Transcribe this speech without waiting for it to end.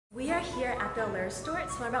We are here at the Allure Store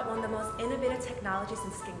to learn about one of the most innovative technologies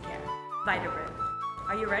in skincare, Vitabrite.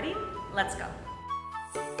 Are you ready? Let's go.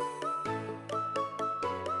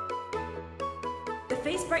 The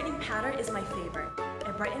face brightening powder is my favorite.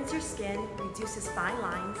 It brightens your skin, reduces fine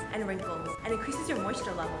lines and wrinkles, and increases your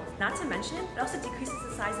moisture levels. Not to mention, it also decreases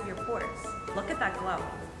the size of your pores. Look at that glow.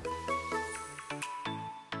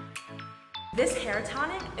 This hair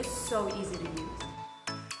tonic is so easy to use.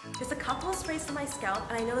 Just a couple of sprays to my scalp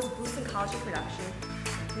and I know this boosting collagen production,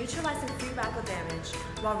 neutralizing free radical damage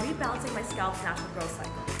while rebalancing my scalp's natural growth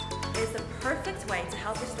cycle. It is the perfect way to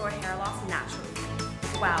help restore hair loss naturally.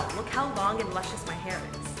 Wow, look how long and luscious my hair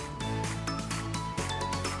is.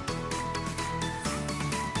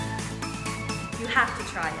 You have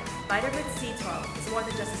to try it. Vitabrite C12 is more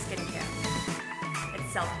than just a skincare.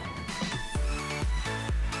 It's self-care.